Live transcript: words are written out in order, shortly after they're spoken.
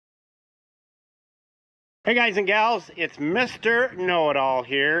Hey guys and gals, it's Mr. Know-It-All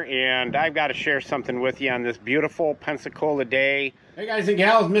here, and I've got to share something with you on this beautiful Pensacola day. Hey guys and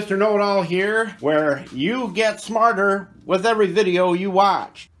gals, Mr. Know-It-All here, where you get smarter with every video you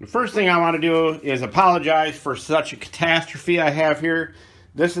watch. The first thing I want to do is apologize for such a catastrophe I have here.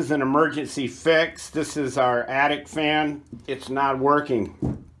 This is an emergency fix. This is our attic fan. It's not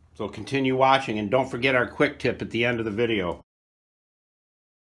working. So continue watching, and don't forget our quick tip at the end of the video.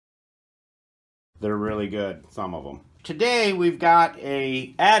 They're really good, some of them. Today we've got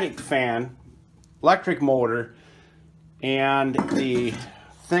a attic fan, electric motor, and the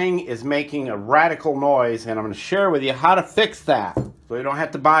thing is making a radical noise, and I'm going to share with you how to fix that so you don't have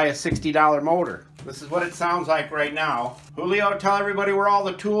to buy a $60 motor. This is what it sounds like right now. Hoolio, tell everybody where all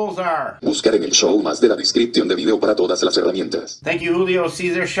the tools are. Buscar en el show más de la descripción de video para todas las herramientas. Thank you, Julio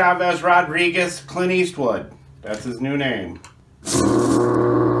Cesar Chavez Rodriguez Clint Eastwood. That's his new name.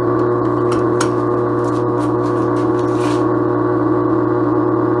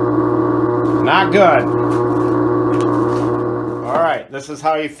 Not good. Alright, this is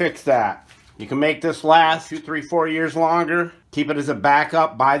how you fix that. You can make this last 2, 3, 4 years longer. Keep it as a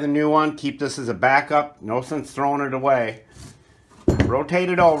backup. Buy the new one. Keep this as a backup. No sense throwing it away. Rotate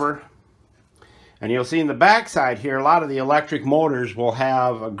it over. And you'll see in the back side here, a lot of the electric motors will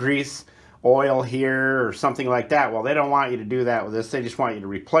have a grease oil here or something like that. Well, they don't want you to do that with this. They just want you to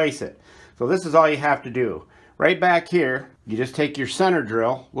replace it. So this is all you have to do. Right back here, you just take your center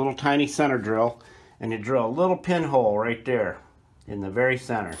drill, little tiny center drill, and you drill a little pinhole right there in the very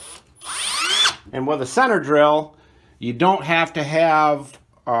center. And with a center drill, you don't have to have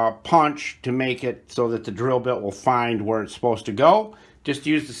a punch to make it so that the drill bit will find where it's supposed to go. Just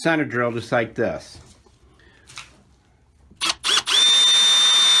use the center drill just like this.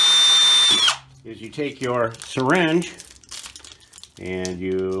 Is you take your syringe and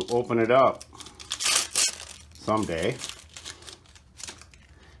you open it up. Someday.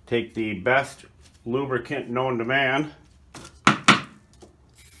 Take the best lubricant known to man.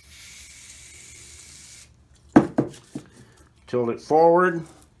 Tilt it forward.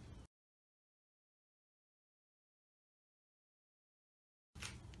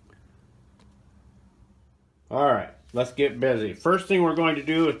 Alright, let's get busy. First thing we're going to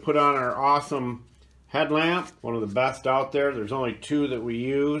do is put on our awesome headlamp, one of the best out there. There's only 2 that we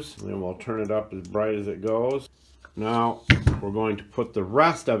use, and then we'll turn it up as bright as it goes. Now we're going to put the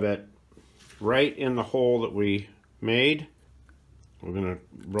rest of it right in the hole that we made. We're going to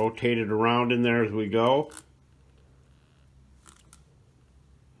rotate it around in there as we go.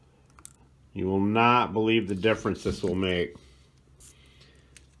 You will not believe the difference this will make.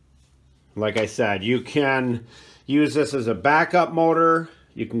 Like I said, you can use this as a backup motor.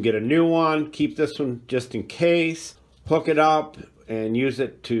 You can get a new one, keep this one just in case, hook it up and use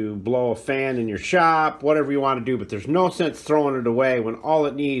it to blow a fan in your shop, whatever you want to do, but there's no sense throwing it away when all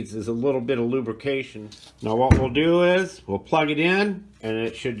it needs is a little bit of lubrication. Now what we'll do is we'll plug it in and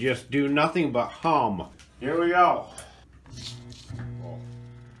it should just do nothing but hum. Here we go.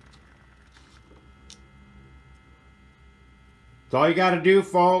 That's all you got to do,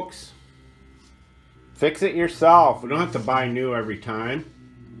 folks. Fix it yourself. We don't have to buy new every time.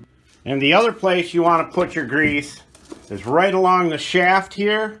 And the other place you want to put your grease is right along the shaft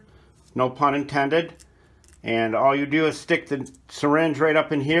here. No pun intended. And all you do is stick the syringe right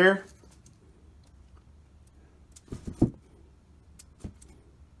up in here.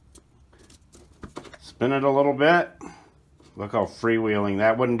 Spin it a little bit. Look how freewheeling.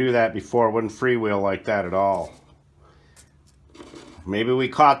 That wouldn't do that before. It wouldn't freewheel like that at all. Maybe we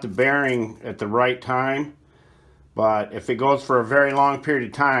caught the bearing at the right time, but if it goes for a very long period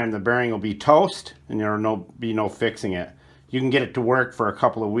of time, the bearing will be toast and there will be no fixing it. You can get it to work for a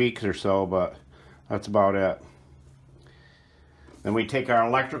couple of weeks or so, but that's about it. Then we take our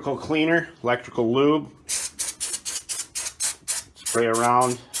electrical cleaner, electrical lube, spray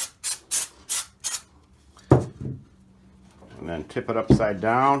around, and then tip it upside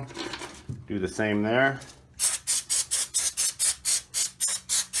down. Do the same there.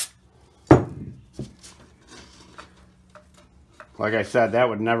 Like I said, that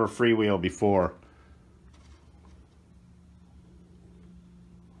would never freewheel before.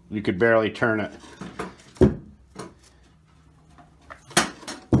 You could barely turn it.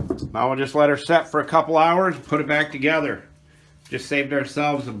 Now we'll just let her set for a couple hours and put it back together. Just saved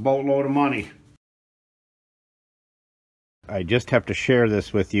ourselves a boatload of money. I just have to share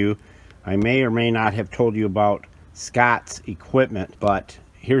this with you. I may or may not have told you about Scott's equipment, but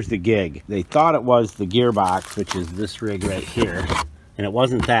here's the gig. They thought it was the gearbox, which is this rig right here, and it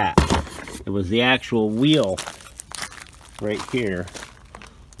wasn't that. It was the actual wheel right here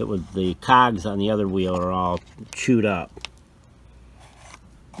the cogs on the other wheel are all chewed up.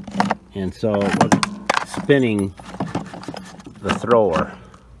 And so it wasn't spinning the thrower.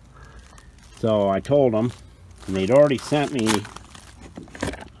 So I told them, and they'd already sent me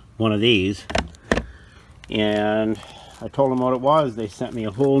one of these, and I told them what it was. They sent me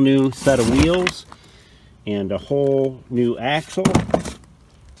a whole new set of wheels and a whole new axle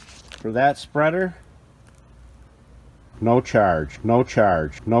for that spreader. No charge, no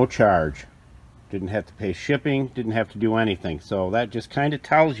charge, no charge. Didn't have to pay shipping, didn't have to do anything. So that just kind of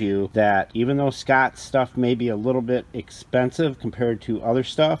tells you that even though Scott's stuff may be a little bit expensive compared to other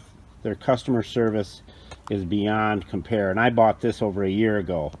stuff, their customer service is beyond compare. And I bought this over a year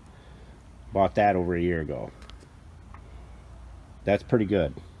ago. Bought that over a year ago. That's pretty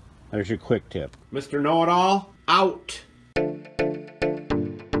good. There's your quick tip. Mr. Know-It-All, out.